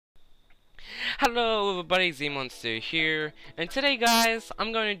Hello everybody, Z-Monster here, and today guys,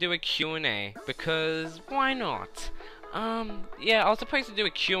 I'm going to do a Q&A, because why not? Yeah, I was supposed to do a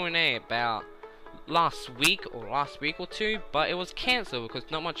Q&A about last week or two, but it was cancelled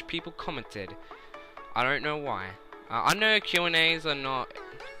because not much people commented. I don't know why. I know Q&As are not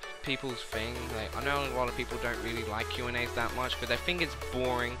people's thing. Like, I know a lot of people don't really like Q&As that much because they think it's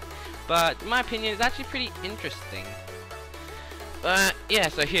boring, but in my opinion, it's actually pretty interesting. But yeah,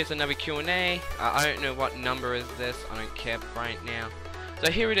 so here's another Q&A. I don't know what number is this. I don't care right now.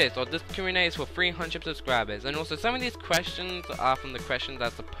 So here it is. So this Q&A is for 300 subscribers, and also some of these questions are from the questions that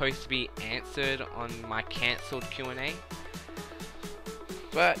are supposed to be answered on my cancelled Q&A.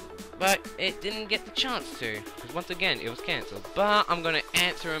 But it didn't get the chance to, because once again it was cancelled. But I'm gonna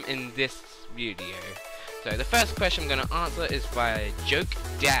answer them in this video. So the first question I'm gonna answer is by Joke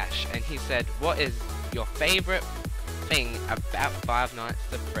Dash, and he said, "What is your favorite thing about Five Nights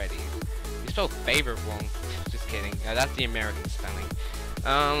at Freddy's?" You spelled favorite wrong. Just kidding. That's the American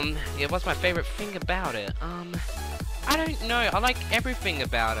spelling. Yeah, what's my favorite thing about it? I don't know. I like everything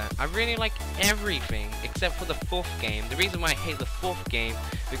about it. I really like everything except for the fourth game. The reason why I hate the fourth game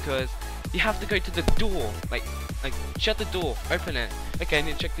because you have to go to the door, like shut the door, open it. Okay, and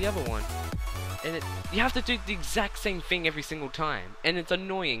then check the other one. And you have to do the exact same thing every single time, and it's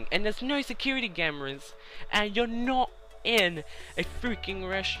annoying. And there's no security cameras, and you're not in a freaking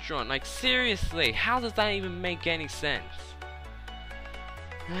restaurant. Like, seriously, how does that even make any sense?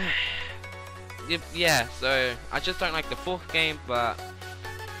 Yeah, so I just don't like the fourth game, but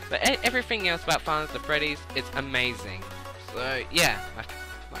everything else about Five Nights at Freddy's, it's amazing. So yeah,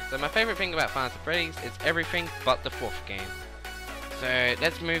 my favorite thing about Five Nights at Freddy's is everything but the fourth game. So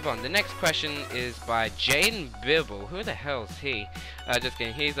let's move on. The next question is by Jaden Bibble. Who the hell is he? Just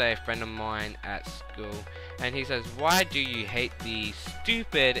kidding. He's a friend of mine at school, and he says, "Why do you hate the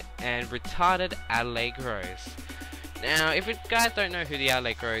stupid and retarded Allegros?" Now, if you guys don't know who the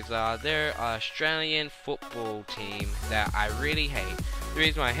Allegros are, they're an Australian football team that I really hate. The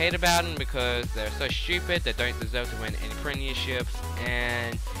reason why I hate about them because they're so stupid, they don't deserve to win any premierships,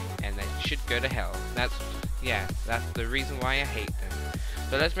 and they should go to hell. That's the reason why I hate them.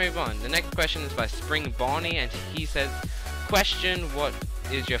 So let's move on. The next question is by Spring Barney, and he says, "Question: What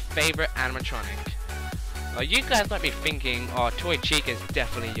is your favorite animatronic?" You guys might be thinking, "Oh, Toy Chica is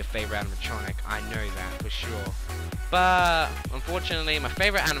definitely your favorite animatronic." I know that for sure. But unfortunately, my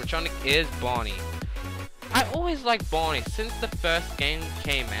favorite animatronic is Barney. I always liked Barney since the first game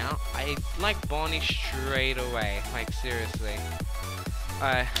came out. I like Barney straight away. Like, seriously,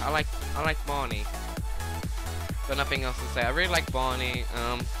 I like Barney. Got nothing else to say. I really like Barney.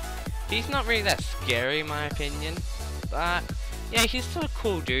 He's not really that scary in my opinion, but yeah, he's still a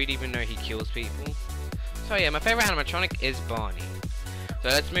cool dude even though he kills people. So yeah, my favorite animatronic is Barney. So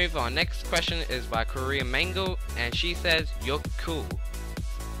let's move on. Next question is by Korea Mango, and she says, "You're cool."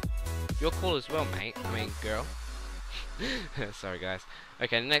 You're cool as well, mate. I mean, girl. Sorry, guys.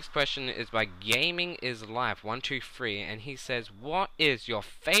 Okay, the next question is by Gaming is Life 123, and he says, "What is your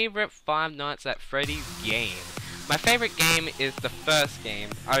favorite Five Nights at Freddy's game?" My favorite game is the first game.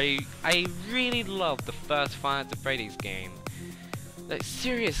 I really love the first Five Nights at Freddy's game. Like,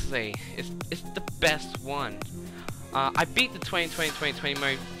 seriously, it's the best one. I beat the 2020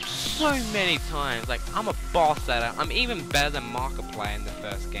 mode so many times. Like, I'm a boss at it. I'm even better than Markiplier in the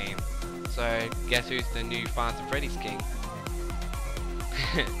first game. So guess who's the new Five Nights at Freddy's king?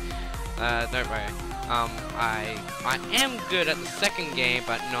 Don't worry. I am good at the second game,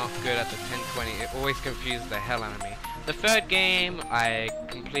 but not good at the 1020. It always confuses the hell out of me. The third game, I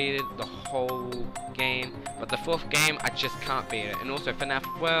completed the whole game, but the fourth game, I just can't beat it. And also FNAF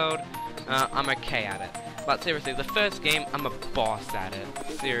World, I'm okay at it. But seriously, the first game, I'm a boss at it.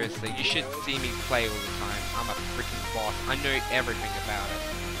 Seriously, you should see me play all the time. I'm a freaking boss. I know everything about it.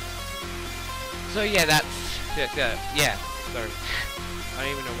 So yeah, yeah. Sorry, I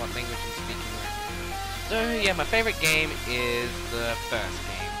don't even know what language I'm speaking right now. So yeah, my favorite game is the first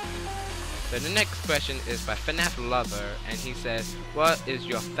game. So the next question is by FNAF Lover, and he says, "What is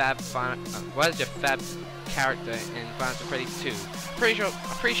your fab character in Five Nights at Freddy's 2?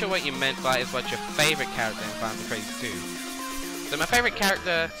 I'm pretty sure what you meant by is what's your favorite character in Five Nights at Freddy's 2. So my favorite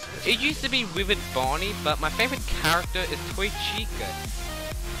character, it used to be Withered Barney, but my favorite character is Toy Chica.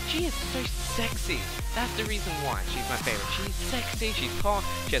 She is so sexy. That's the reason why she's my favorite. She's sexy, she's hot,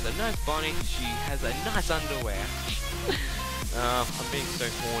 she has a nice body, she has a nice underwear. I'm being so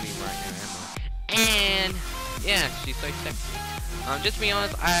horny right now, am I? And yeah, she's so sexy. Just to be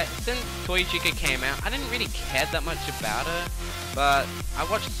honest, since Toy Chica came out, I didn't really care that much about her. but I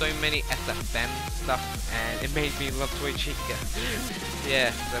watched so many SFM stuff and it made me love Toy Chica.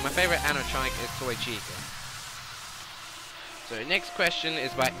 Yeah, so my favorite animatronic is Toy Chica. So next question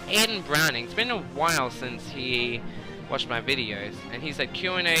is by Aiden Browning. It's been a while since he watched my videos, and he said,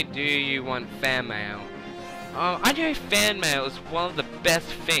 Q&A, do you want fan mail? I know fan mail is one of the best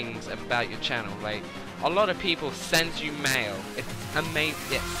things about your channel. Like, a lot of people send you mail. It's amazing.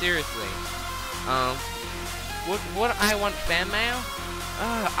 Yeah, seriously. Would I want fan mail?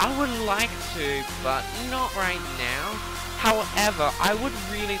 I would like to, but not right now. However, I would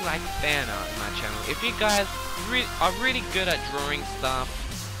really like fan art on my channel. If you guys are really good at drawing stuff,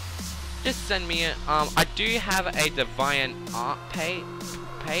 just send me it. I do have a Deviant Art page.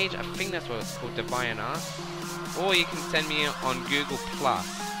 I think that's what it's called, Deviant Art. Or you can send me it on Google+.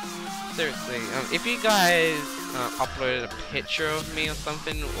 Seriously, if you guys uploaded a picture of me or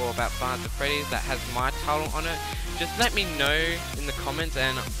something, or about Five Nights at Freddy's that has my title on it, just let me know in the comments,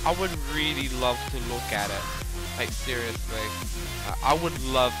 and I would really love to look at it. Like, seriously, I would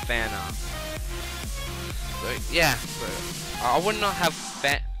love fan art. So yeah, so I would not have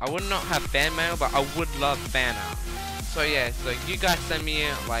fan mail, but I would love fan art. So yeah, so you guys send me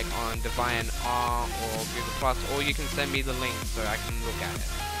it like on Deviant Art or Google+, or you can send me the link so I can look at it.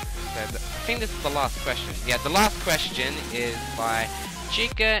 So I think this is the last question. Yeah, the last question is by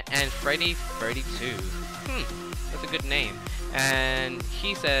Chica and Freddy 32. That's a good name. And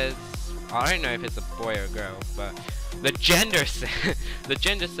he says, I don't know if it's a boy or a girl, but the gender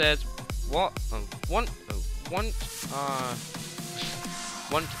says what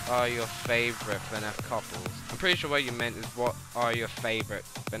are your favorite FNAF couples? I'm pretty sure what you meant is what are your favorite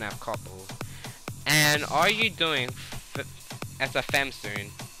FNAF couples? And are you doing SFM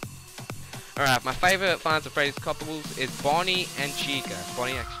soon? Alright, my favorite Five Nights at Freddy's couples is Bonnie and Chica.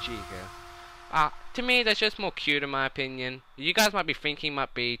 Bonnie x Chica. To me, that's just more cute in my opinion. You guys might be thinking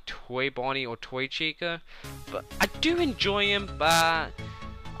might be Toy Bonnie or Toy Chica, but I do enjoy them, but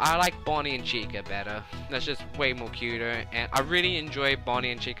I like Bonnie and Chica better. That's just way more cuter, and I really enjoy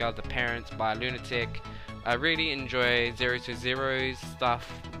Bonnie and Chica, The Parents by Lunatic. I really enjoy 020's stuff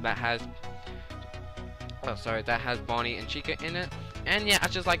that has Bonnie and Chica in it. And yeah, I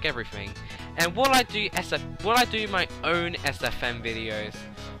just like everything. And will I do my own SFM videos?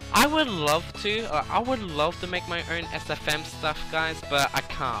 I would love to. I would love to make my own SFM stuff, guys, but I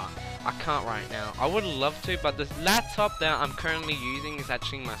can't. I can't right now. I would love to, but this laptop that I'm currently using is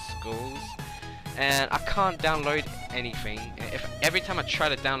actually my school's, and I can't download anything. Every time I try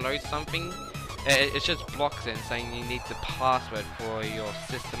to download something, it just blocks it, saying you need the password for your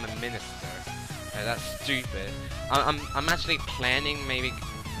system administrator. That's stupid. I'm actually planning maybe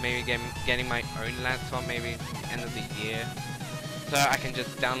getting my own laptop maybe at the end of the year, so I can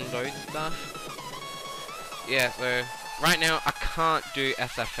just download stuff. Yeah, so right now I can't do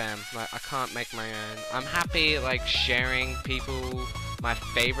SFM. Like, I can't make my own. I'm happy like sharing people my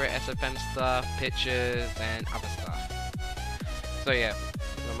favorite SFM stuff, pictures, and other stuff. So yeah,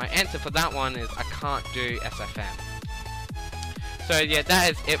 so my answer for that one is I can't do SFM. So yeah,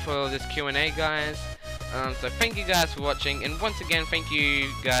 that is it for this Q&A, guys. So thank you guys for watching, and once again thank you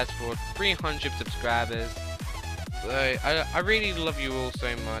guys for 300 subscribers. So I really love you all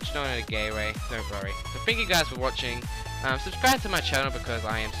so much, not in a gay way, don't worry. So thank you guys for watching. Subscribe to my channel because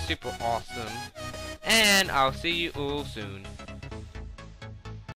I am super awesome, and I'll see you all soon.